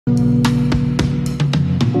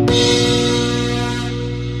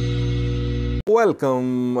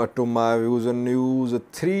Welcome to my views on news.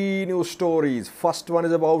 Three news stories. First one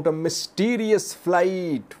is about a mysterious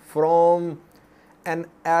flight from an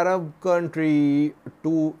Arab country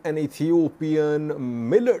to an Ethiopian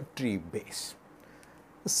military base.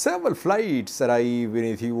 Several flights arrive in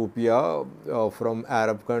Ethiopia from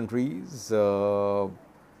Arab countries,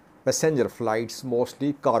 passenger flights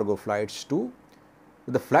mostly, cargo flights too.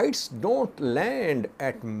 The flights don't land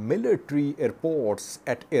at military airports,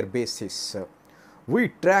 at air bases. We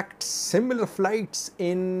tracked similar flights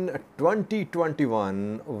in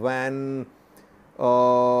 2021 when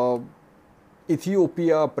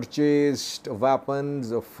Ethiopia purchased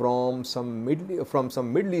weapons from some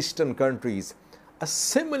Middle Eastern countries. A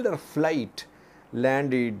similar flight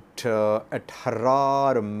landed at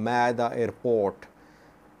Harar Mada Airport,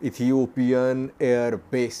 Ethiopian air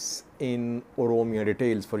base in Oromia.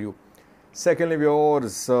 Details for you. Secondly,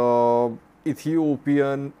 viewers,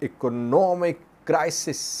 Ethiopian economic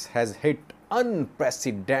crisis has hit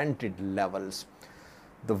unprecedented levels.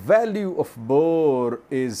 The value of birr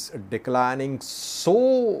is declining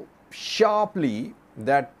so sharply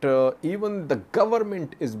that even the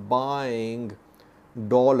government is buying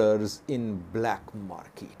dollars in black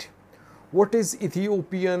market. What is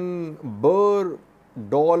Ethiopian birr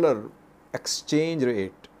dollar exchange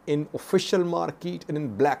rate in official market and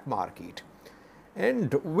in black market?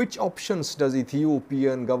 And which options does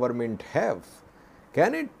Ethiopian government have?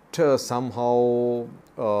 Can it somehow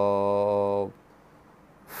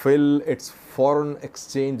fill its foreign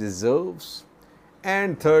exchange reserves?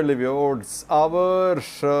 And thirdly, viewers, our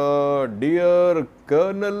dear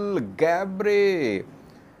Colonel Gebre,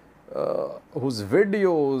 whose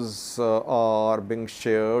videos are being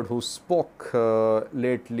shared, who spoke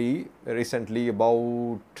recently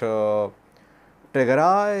about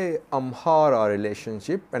Tigray Amhara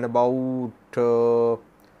relationship and about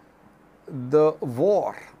the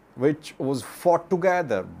war which was fought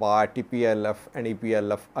together by TPLF and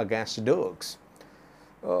EPLF against Turks.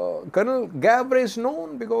 Colonel Gebre is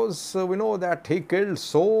known because we know that he killed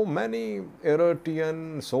so many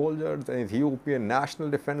Eritrean soldiers and Ethiopian National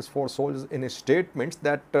Defense Force soldiers in his statements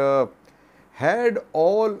that had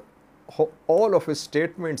all of his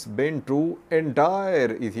statements been true,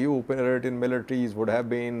 entire Ethiopian Eritrean militaries would have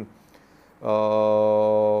been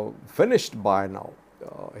finished by now.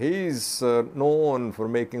 He is known for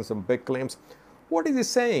making some big claims. What is he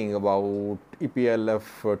saying about EPLF,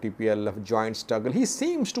 TPLF joint struggle? He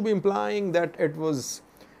seems to be implying that it was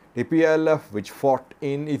EPLF which fought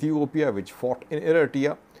in Ethiopia, which fought in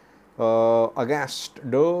Eritrea against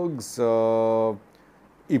Turks.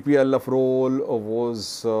 EPLF role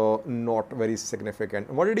was not very significant.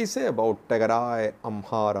 What did he say about Tigray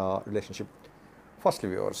Amhara relationship? Firstly,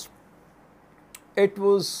 viewers, it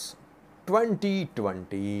was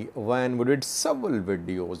 2020 when we did several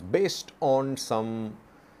videos based on some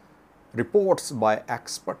reports by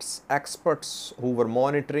experts who were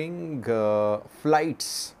monitoring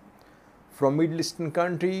flights from Middle Eastern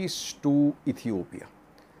countries to Ethiopia.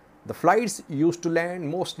 The flights used to land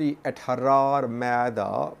mostly at Harar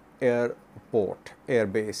Mada airport, air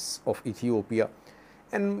base of Ethiopia.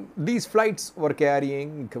 And these flights were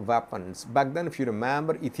carrying weapons. Back then, if you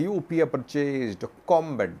remember, Ethiopia purchased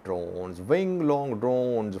combat drones, wing-long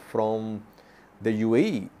drones from the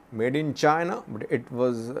UAE, made in China, but it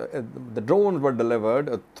was the drones were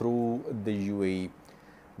delivered through the UAE.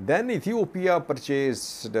 Then Ethiopia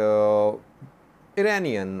purchased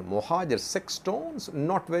Iranian Mohajer 6 drones,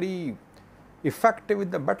 not very effective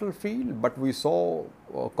in the battlefield, but we saw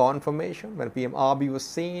confirmation when PM Abiy was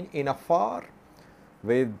seen in afar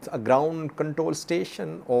with a ground control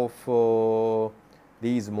station of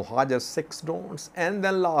these Mohajer 6 drones. And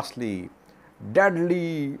then lastly,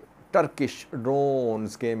 deadly Turkish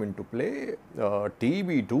drones came into play.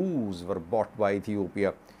 TB2s were bought by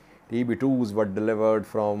Ethiopia. TB2s were delivered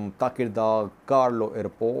from Tekirdağ Karlo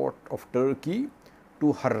Airport of Turkey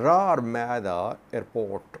to Harar Mada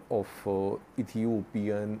Airport of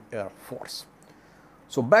Ethiopian Air Force.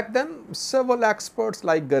 So back then, several experts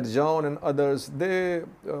like Garjan and others, they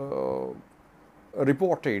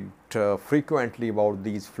reported frequently about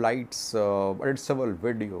these flights, did several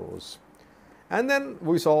videos. And then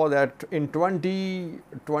we saw that in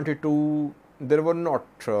 2022, there were not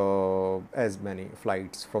as many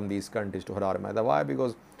flights from these countries to Harar Mada. Why?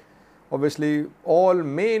 Because obviously all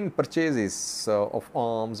main purchases of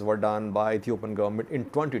arms were done by Ethiopian government in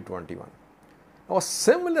 2021. Now, a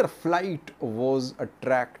similar flight was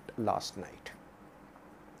tracked last night.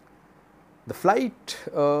 The flight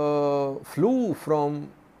flew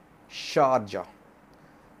from Sharjah,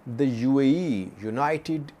 the UAE,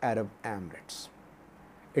 United Arab Emirates,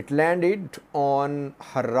 It landed on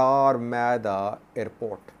Harar Mada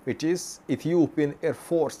Airport, which is Ethiopian Air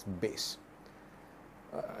Force base.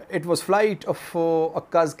 It was flight of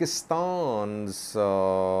Kazakhstan's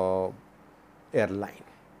airline.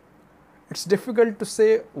 It's difficult to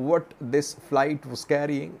say what this flight was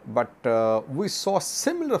carrying, but we saw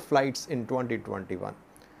similar flights in 2021.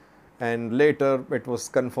 And later it was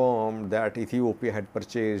confirmed that Ethiopia had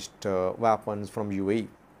purchased weapons from UAE.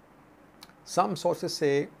 Some sources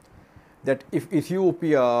say that if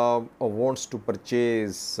Ethiopia wants to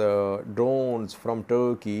purchase drones from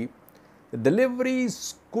Turkey, the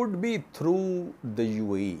deliveries could be through the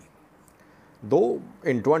UAE. Though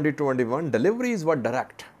in 2021 deliveries were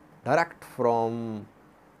direct from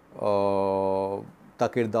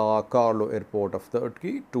Tigray Colonel Airport of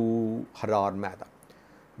Turkey to Harar Mada.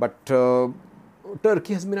 But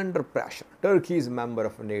Turkey has been under pressure. Turkey is a member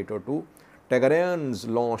of NATO too. Tigrayans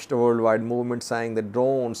launched a worldwide movement saying that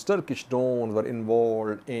Turkish drones were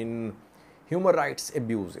involved in human rights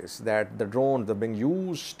abuses, that the drones are being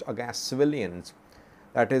used against civilians.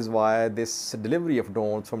 That is why this delivery of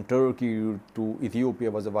drones from Turkey to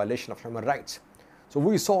Ethiopia was a violation of human rights. So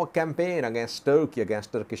we saw a campaign against Turkey,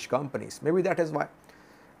 against Turkish companies. Maybe that is why.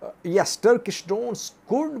 Yes, Turkish drones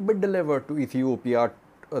could be delivered to Ethiopia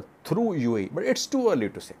through UAE, but it's too early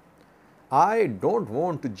to say. I don't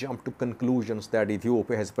want to jump to conclusions that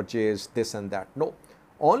Ethiopia has purchased this and that. No,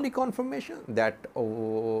 only confirmation that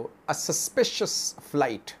a suspicious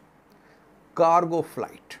flight, cargo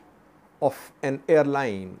flight of an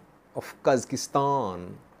airline of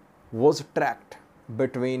Kazakhstan was tracked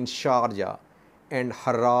between Sharjah and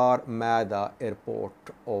Harar Mada Airport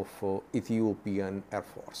of Ethiopian Air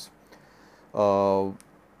Force.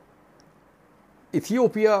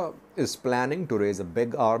 Ethiopia is planning to raise a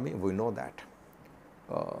big army, we know that.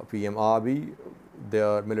 PM Abiy,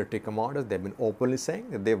 their military commanders, they've been openly saying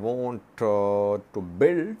that they want to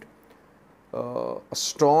build a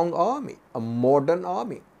strong army, a modern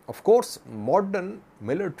army. Of course, modern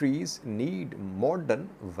militaries need modern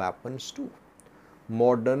weapons too,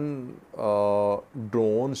 modern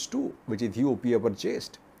drones too, which Ethiopia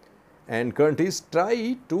purchased. And countries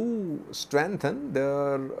try to strengthen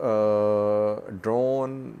their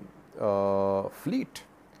drone fleet.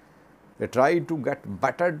 They try to get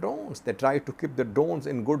better drones. They try to keep the drones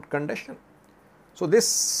in good condition. So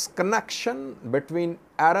this connection between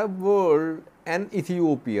Arab world and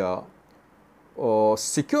Ethiopia,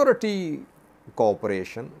 security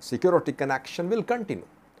cooperation, security connection will continue.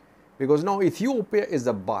 Because now Ethiopia is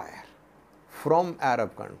a buyer from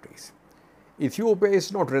Arab countries. Ethiopia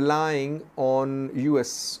is not relying on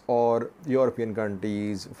US or European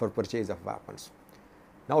countries for purchase of weapons.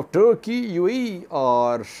 Now Turkey, UAE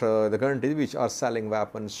are the countries which are selling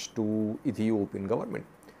weapons to Ethiopian government.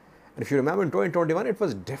 And if you remember in 2021, it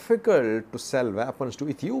was difficult to sell weapons to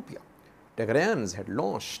Ethiopia. Tigrayans had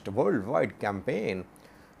launched a worldwide campaign.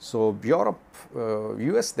 So Europe,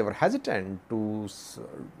 US, they were hesitant to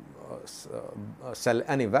sell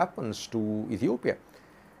any weapons to Ethiopia.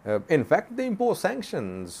 In fact, they imposed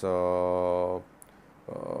sanctions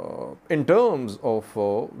in terms of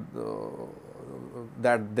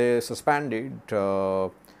that they suspended,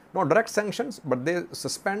 not direct sanctions, but they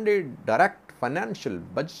suspended direct financial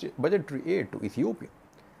budgetary aid to Ethiopia.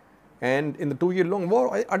 And in the 2-year-long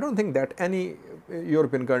war, I don't think that any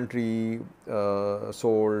European country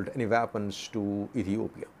sold any weapons to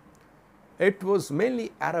Ethiopia. It was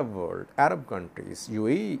mainly Arab world, Arab countries,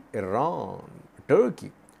 UAE, Iran,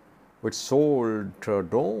 Turkey, which sold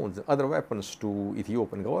drones and other weapons to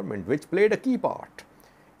Ethiopian government, which played a key part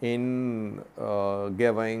in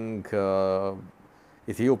giving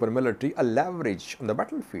Ethiopian military a leverage on the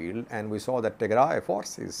battlefield. And we saw that Tigray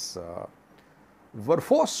forces were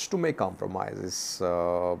forced to make compromises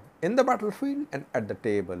in the battlefield and at the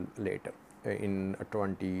table later in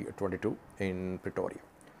 2022 in Pretoria.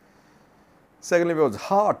 Secondly, there was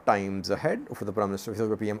hard times ahead for the Prime Minister of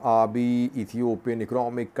Ethiopia, PM Abiy. Ethiopian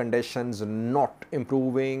economic conditions not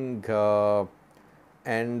improving,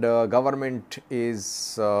 and government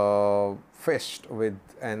is faced with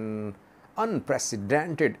an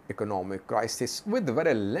unprecedented economic crisis with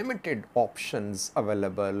very limited options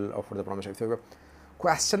available for the Prime Minister of Ethiopia.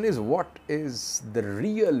 Question is, what is the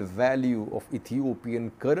real value of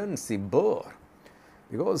Ethiopian currency, birr?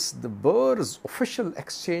 Because the birr's official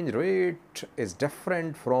exchange rate is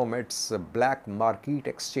different from its black market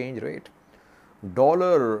exchange rate.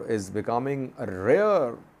 Dollar is becoming a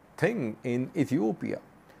rare thing in Ethiopia.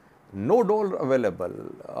 No dollar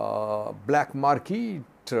available. Black market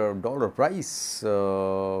dollar price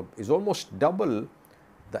is almost double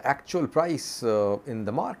the actual price in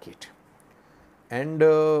the market. And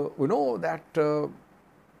we know that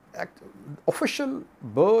official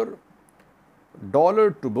birr,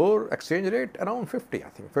 dollar to birr exchange rate around 50, I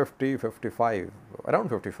think 50, 55, around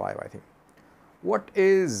 55, I think. What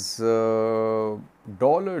is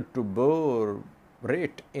dollar to birr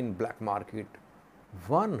rate in black market?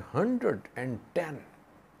 110.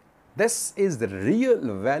 This is the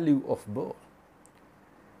real value of birr.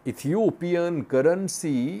 Ethiopian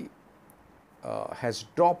currency has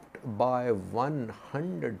dropped by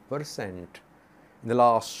 100% in the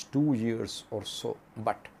last 2 years or so.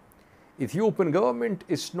 But Ethiopian government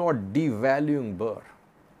is not devaluing birr.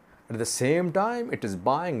 At the same time, it is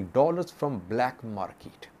buying dollars from black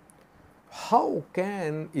market. How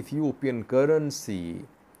can Ethiopian currency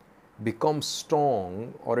become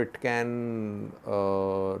strong, or it can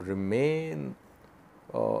remain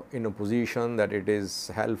in a position that it is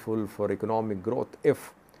helpful for economic growth,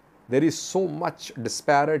 if there is so much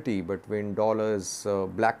disparity between dollars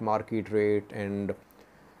black market rate and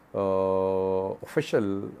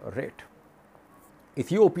official rate?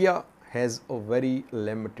 Ethiopia has a very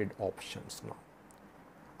limited options now.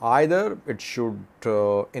 Either it should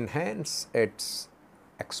enhance its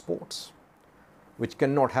exports, which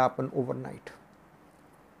cannot happen overnight.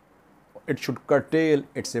 It should curtail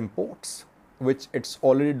its imports, which it's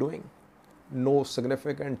already doing. No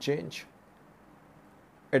significant change.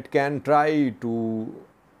 It can try to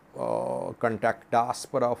contact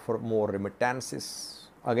diaspora for more remittances.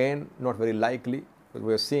 Again, not very likely, because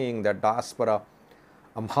we are seeing that diaspora,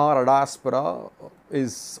 Amhara diaspora,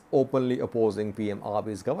 is openly opposing PM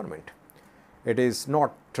Abiy's government. It is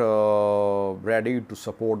not ready to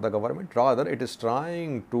support the government. Rather, it is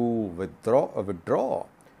trying to withdraw.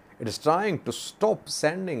 It is trying to stop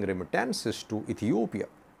sending remittances to Ethiopia.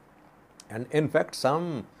 And in fact,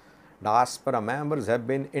 some diaspora members have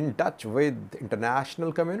been in touch with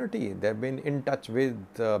international community. They have been in touch with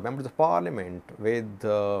members of parliament, with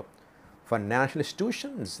financial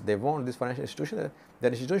institutions. They want this financial institution,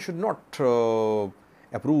 that institution should not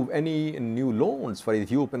approve any new loans for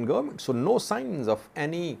Ethiopian government. So no signs of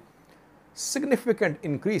any significant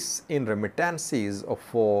increase in remittances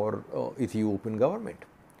for Ethiopian government.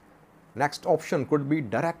 Next option could be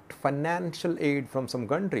direct financial aid from some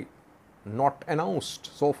country, not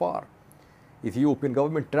announced so far. Ethiopian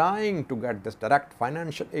government trying to get this direct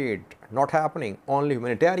financial aid, not happening. Only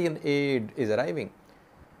humanitarian aid is arriving.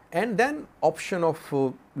 And then option of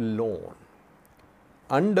loan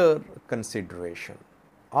under consideration.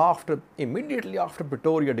 Immediately after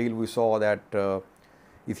Pretoria deal, we saw that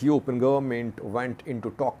Ethiopian government went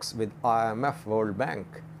into talks with IMF, World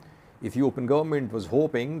Bank. Ethiopian government was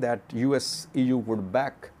hoping that US, EU would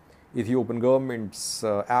back Ethiopian government's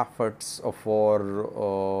efforts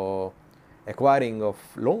for acquiring of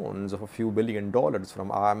loans of a few $billion from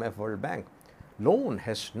IMF, World Bank. Loan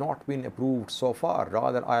has not been approved so far.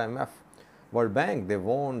 Rather, IMF, World Bank, they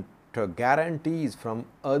want guarantees from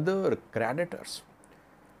other creditors.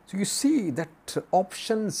 So you see that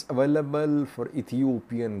options available for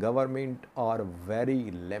Ethiopian government are very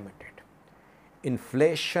limited.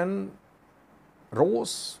 Inflation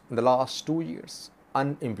rose in the last 2 years.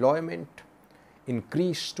 Unemployment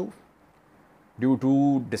increased too, due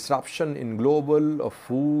to disruption in global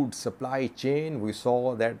food supply chain. We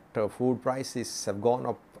saw that food prices have gone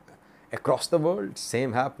up across the world.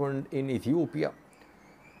 Same happened in Ethiopia.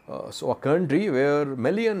 So a country where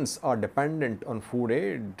millions are dependent on food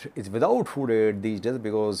aid is without food aid these days,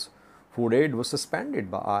 because food aid was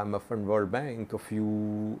suspended by IMF and World Bank a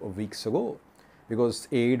few weeks ago because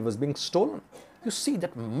aid was being stolen. You see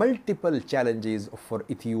that multiple challenges for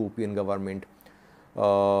Ethiopian government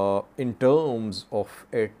in terms of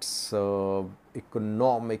its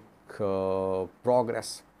economic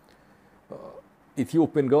progress.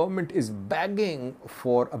 Ethiopian government is begging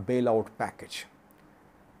for a bailout package.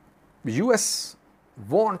 US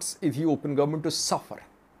wants Ethiopian government to suffer.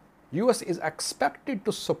 US is expected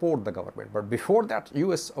to support the government, but before that,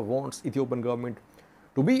 US wants Ethiopian government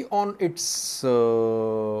to be on its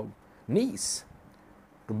knees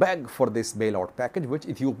to beg for this bailout package, which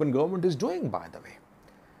Ethiopian government is doing, by the way.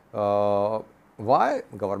 Why?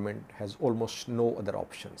 Government has almost no other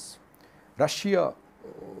options. Russia,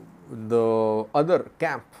 the other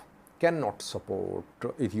camp, cannot support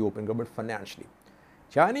Ethiopian government financially.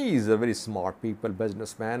 Chinese are very smart people,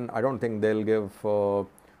 businessmen. I don't think they'll give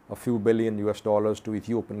a few $billion to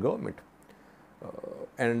Ethiopian government.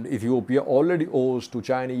 And Ethiopia already owes to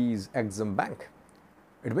Chinese Exim Bank.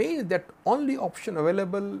 It means that only option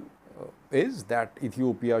available is that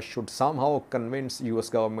Ethiopia should somehow convince US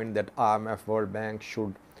government that IMF, World Bank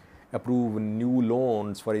should approve new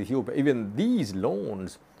loans for Ethiopia. Even these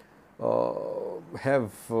loans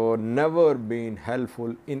have never been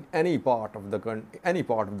helpful in any part of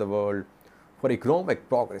the world for economic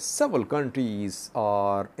progress. Several countries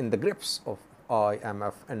are in the grips of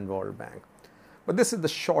IMF and World Bank. But this is the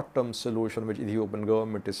short-term solution which Ethiopian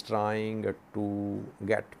government is trying to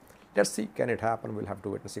get. Let's see, can it happen? We'll have to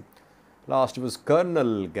wait and see. Last was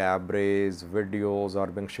Colonel Gebre's videos are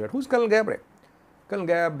being shared. Who's Colonel Gebre? Colonel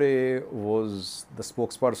Gebre was the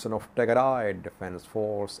spokesperson of Tigray Defense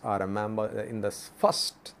Force. I remember in the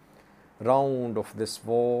first round of this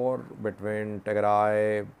war between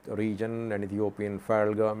Tigray region and Ethiopian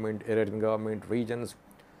federal government, Eritrean government regions,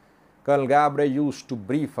 Colonel Gebre used to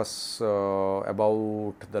brief us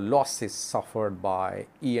about the losses suffered by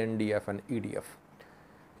ENDF and EDF.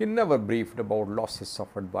 He never briefed about losses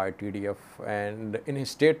suffered by TDF, and in his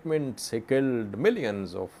statements he killed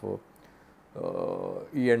millions of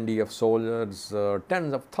ENDF soldiers,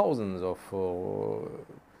 tens of thousands of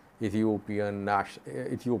Ethiopian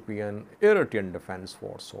Eritrean Defense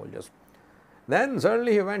Force soldiers. Then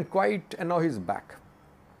suddenly he went quiet and now he's back.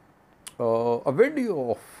 A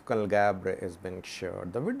video of Colonel Gebre is being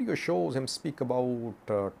shared. The video shows him speak about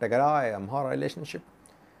Tigray-Amhara relationship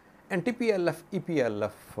and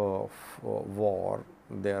TPLF-EPLF war,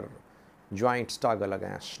 their joint struggle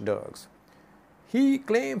against Turks. He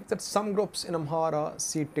claims that some groups in Amhara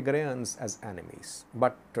see Tigrayans as enemies,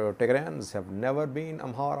 but Tigrayans have never been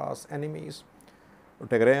Amhara's enemies.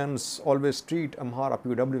 Tigrayans always treat Amhara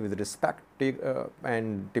POW with respect,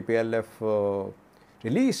 and TPLF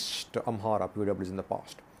released Amhara POWs in the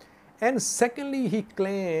past. And secondly, he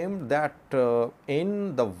claimed that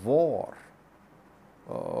in the war,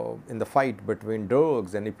 in the fight between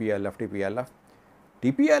Turks and EPLF,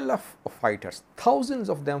 TPLF fighters, thousands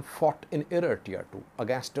of them fought in Eritrea too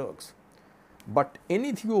against Turks. But in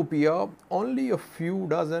Ethiopia, only a few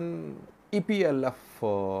dozen EPLF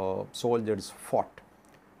soldiers fought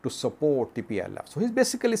to support TPLF. So he's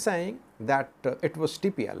basically saying that it was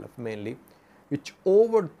TPLF mainly which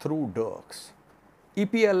overthrew Turks.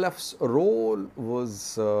 EPLF's role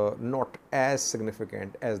was not as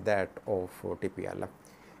significant as that of TPLF.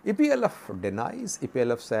 EPLF denies.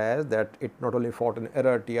 EPLF says that it not only fought in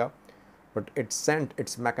Eritrea, but it sent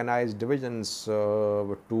its mechanized divisions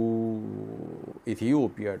to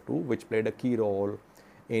Ethiopia too, which played a key role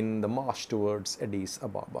in the march towards Addis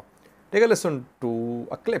Ababa. Take a listen to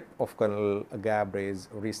a clip of Colonel Gebre's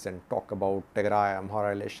recent talk about Tigray-Amhara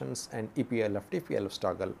relations and EPLF-TPLF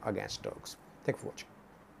struggle against Turks. Thank you for watching.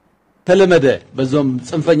 تلمده بزوم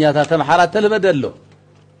صنفنيات أمحارة تلمده له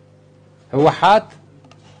هو حات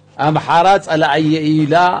أمحارات على أي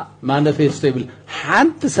إيلا ما نفيس تبل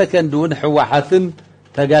حنت سكندون حوحاتن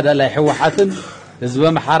تجاد على حوحاتن إذا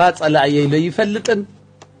أمحارات على أي إيلا يفلتن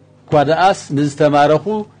كواداس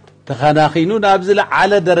نزتمارخو تخاناخينون أبزل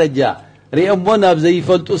على درجة ريمون أبزي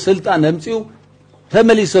يفلتو سلطان همسيو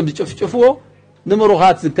ثمليسهم بتشوفوا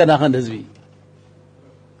نمروخات زكناخن هزبي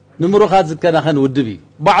نمروخات زكناخن ودبي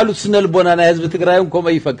بعلو سنة البنانا هزب تقرايهم كم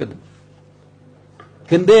أي فكر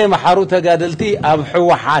كندي محارو تجادلتي أب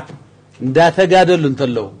حوحات دا تجادل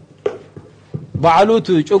انتلو بعلو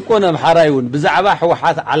تشوكونا محرايون بزعبا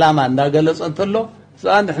حوحات علامة دا جلس انتلو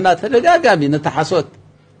سأن إحنا تلقى نتحسوت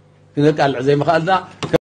كنك على زي ما قالنا